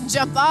ticket and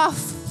jump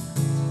off.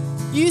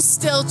 You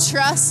still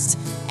trust,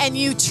 and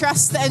you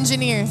trust the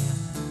engineer.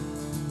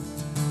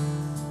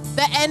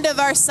 The end of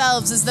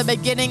ourselves is the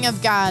beginning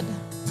of God.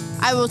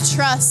 I will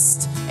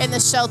trust in the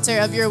shelter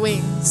of your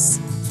wings.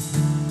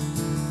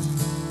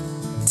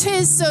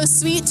 'Tis so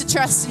sweet to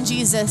trust in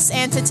Jesus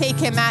and to take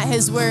him at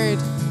his word,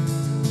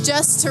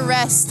 just to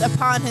rest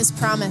upon his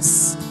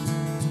promise.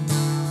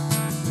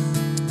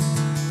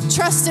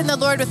 Trust in the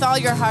Lord with all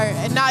your heart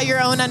and not your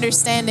own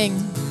understanding.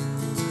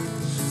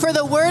 For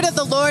the word of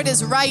the Lord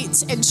is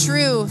right and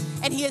true,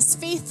 and he is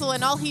faithful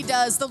in all he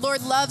does. The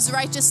Lord loves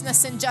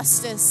righteousness and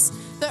justice.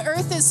 The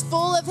earth is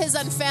full of his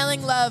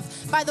unfailing love.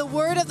 By the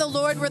word of the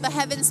Lord were the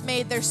heavens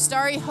made, their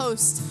starry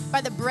host,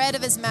 by the breath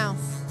of his mouth.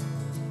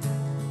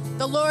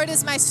 The Lord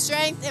is my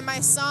strength and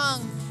my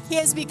song. He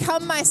has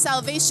become my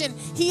salvation.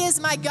 He is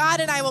my God,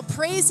 and I will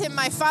praise him,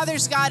 my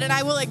Father's God, and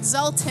I will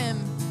exalt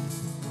him.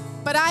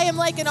 But I am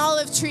like an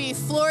olive tree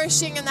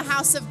flourishing in the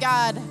house of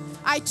God.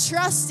 I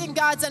trust in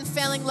God's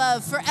unfailing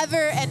love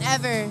forever and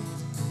ever.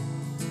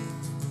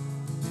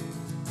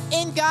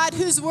 In God,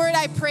 whose word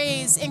I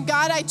praise, in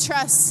God I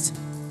trust.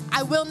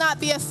 I will not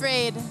be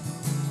afraid.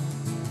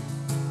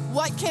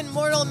 What can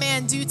mortal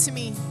man do to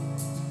me?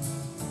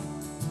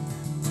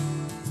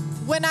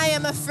 When I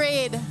am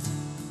afraid,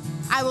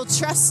 I will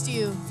trust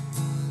you.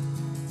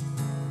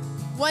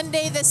 One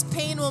day this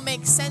pain will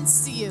make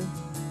sense to you.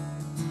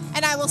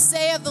 And I will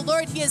say of the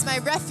Lord, he is my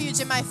refuge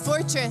and my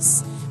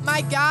fortress,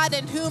 my God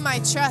in whom I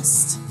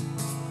trust.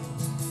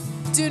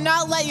 Do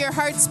not let your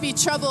hearts be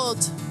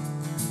troubled.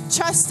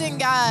 Trust in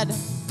God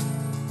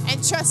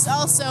and trust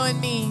also in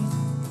me.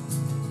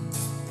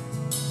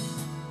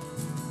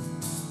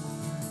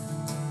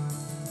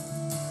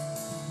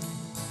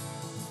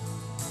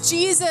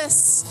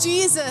 Jesus,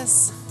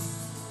 Jesus,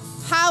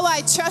 how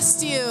I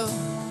trust you.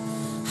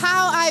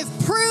 How I've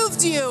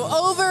proved you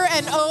over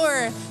and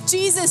over.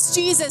 Jesus,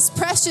 Jesus,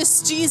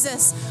 precious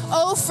Jesus.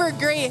 Oh, for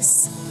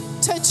grace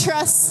to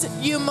trust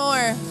you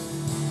more.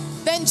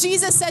 Then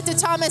Jesus said to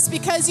Thomas,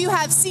 because you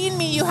have seen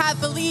me, you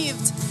have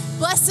believed.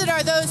 Blessed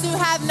are those who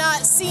have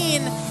not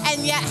seen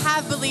and yet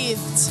have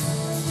believed.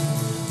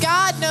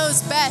 God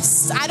knows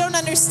best. I don't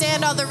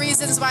understand all the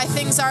reasons why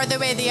things are the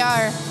way they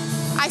are.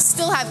 I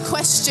still have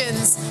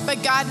questions,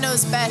 but God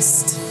knows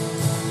best.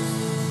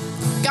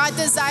 God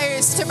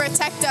desires to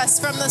protect us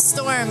from the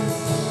storm.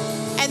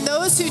 And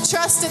those who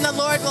trust in the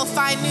Lord will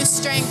find new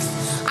strength.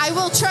 I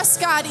will trust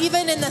God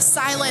even in the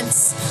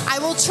silence. I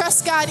will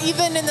trust God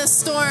even in the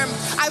storm.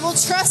 I will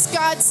trust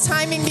God's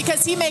timing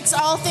because he makes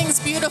all things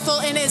beautiful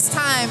in his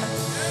time.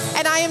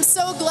 And I am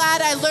so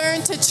glad I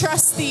learned to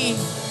trust thee.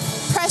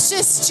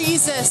 Precious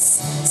Jesus,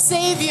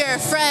 Savior,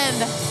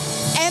 friend.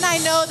 And I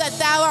know that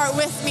thou art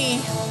with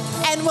me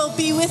and will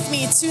be with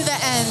me to the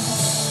end.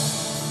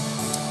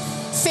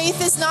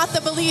 Faith is not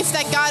the belief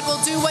that God will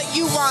do what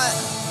you want.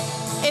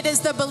 It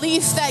is the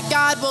belief that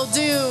God will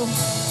do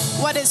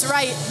what is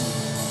right.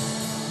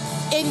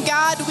 In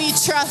God we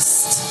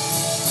trust.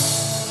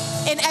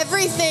 In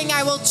everything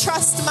I will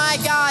trust my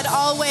God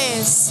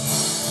always.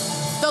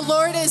 The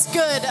Lord is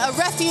good, a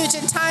refuge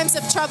in times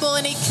of trouble,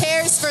 and he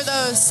cares for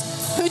those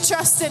who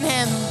trust in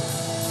him.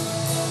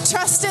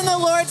 Trust in the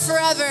Lord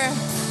forever,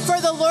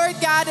 for the Lord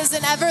God is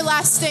an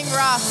everlasting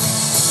rock.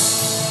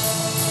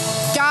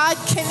 God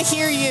can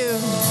hear you.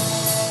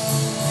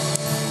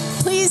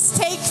 Please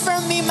take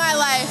from me my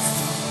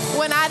life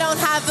when I don't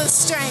have the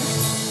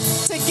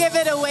strength to give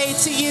it away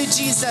to you,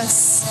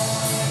 Jesus.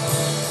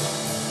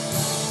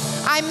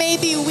 I may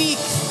be weak,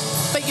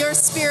 but your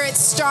spirit's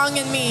strong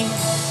in me.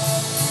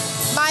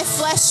 My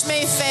flesh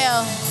may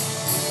fail,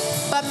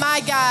 but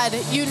my God,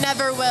 you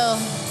never will.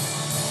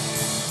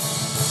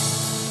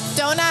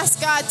 Don't ask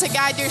God to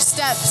guide your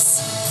steps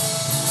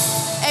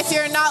if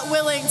you're not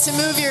willing to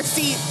move your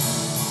feet.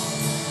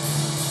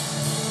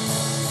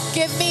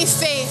 Give me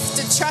faith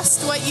to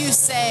trust what you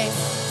say,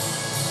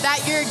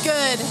 that you're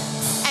good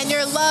and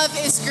your love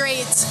is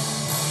great.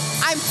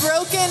 I'm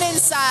broken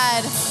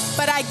inside,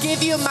 but I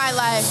give you my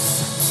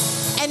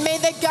life. And may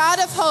the God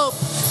of hope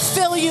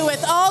fill you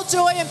with all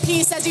joy and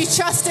peace as you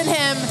trust in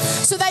him,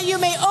 so that you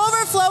may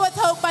overflow with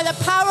hope by the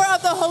power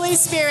of the Holy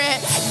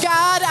Spirit.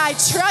 God, I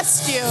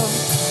trust you.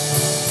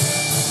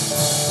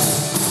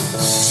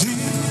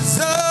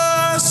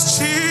 Jesus,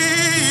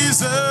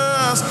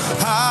 Jesus,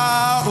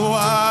 how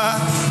I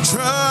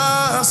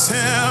trust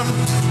him,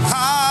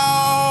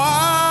 how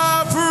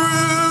I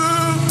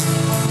prove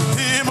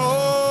him.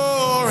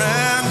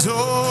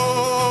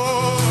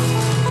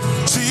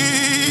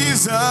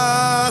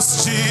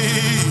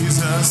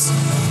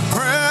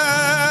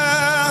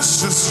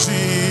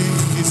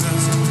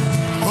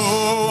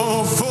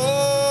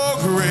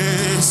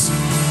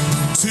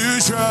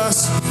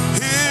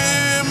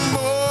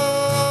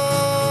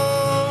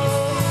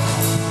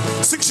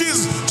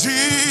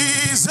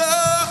 Jesus.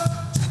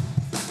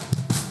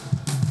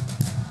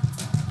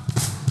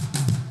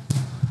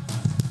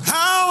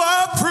 How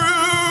I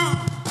prove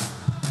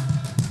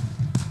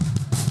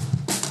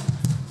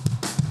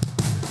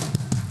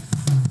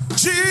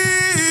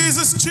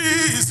Jesus,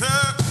 Jesus.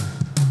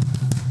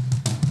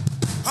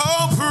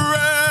 Oh,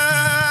 prayer.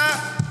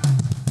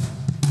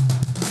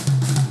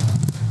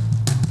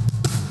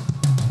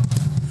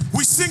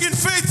 We sing in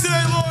faith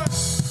today, Lord.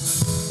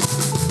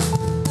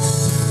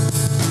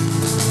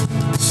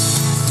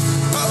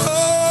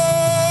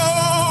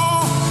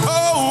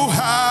 Oh,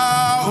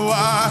 how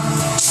I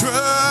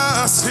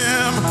trust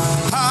him,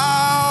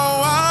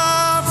 how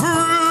I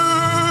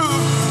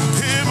prove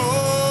him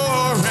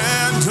o'er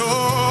and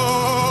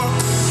o'er.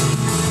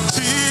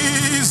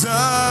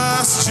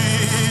 Jesus,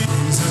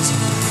 Jesus,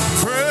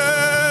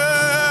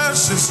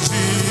 precious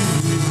Jesus.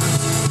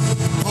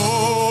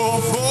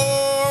 Oh,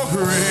 for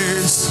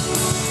grace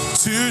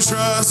to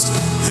trust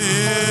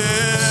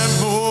him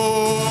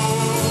more.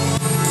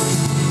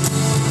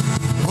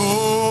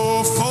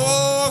 Oh,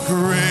 for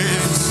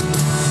grace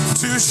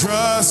to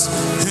trust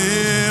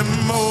him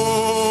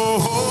more.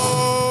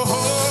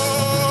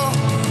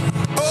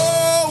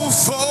 Oh,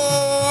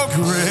 for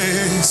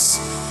grace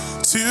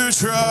to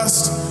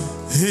trust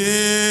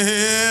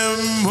him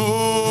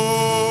more.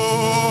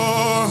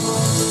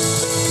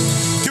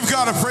 Give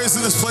God a praise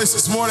in this place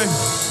this morning.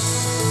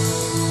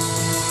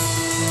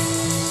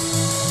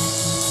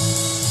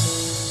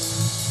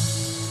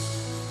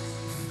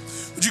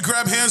 Would you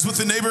grab hands with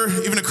the neighbor,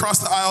 even across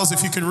the aisles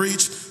if you can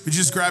reach? Would you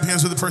just grab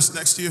hands with the person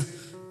next to you?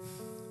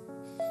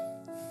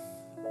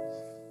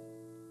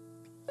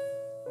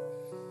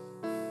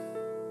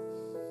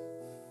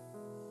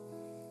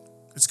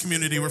 It's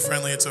community, we're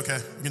friendly, it's okay.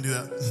 We can do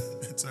that.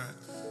 It's all right.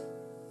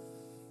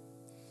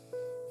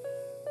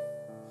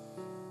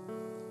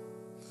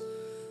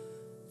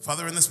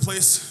 Father, in this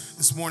place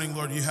this morning,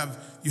 Lord, you have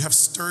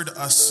stirred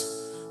us.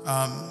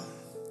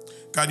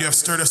 God, you have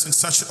stirred us in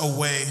such a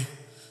way,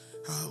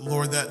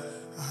 Lord, that,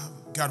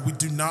 God, we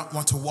do not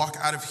want to walk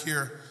out of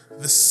here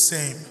the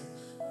same.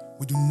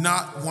 We do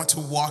not want to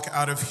walk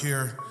out of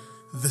here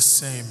the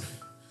same,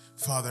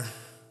 Father.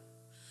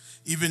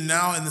 Even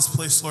now in this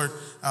place, Lord,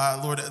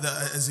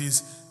 as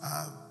these,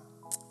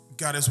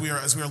 God, as we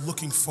are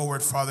looking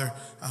forward, Father,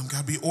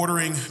 God, be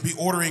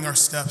ordering our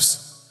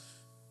steps.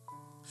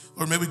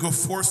 Lord, may we go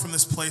forth from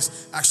this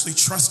place actually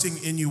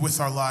trusting in you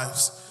with our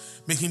lives,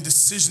 making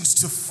decisions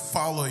to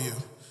follow you,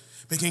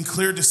 making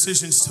clear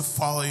decisions to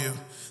follow you,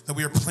 that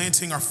we are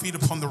planting our feet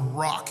upon the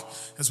rock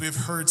as we have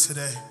heard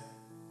today.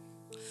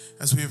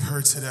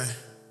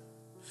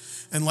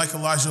 And like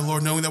Elijah,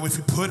 Lord, knowing that if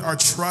we put our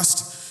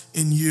trust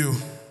in you,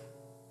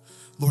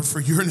 Lord, for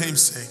your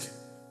name's sake,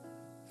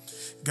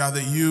 God,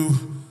 that you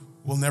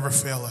will never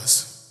fail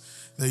us,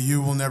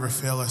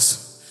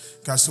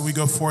 God, so we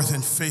go forth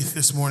in faith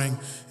this morning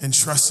and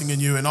trusting in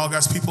you. And all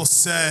God's people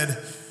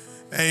said,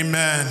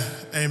 amen,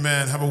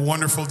 amen. Have a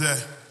wonderful day.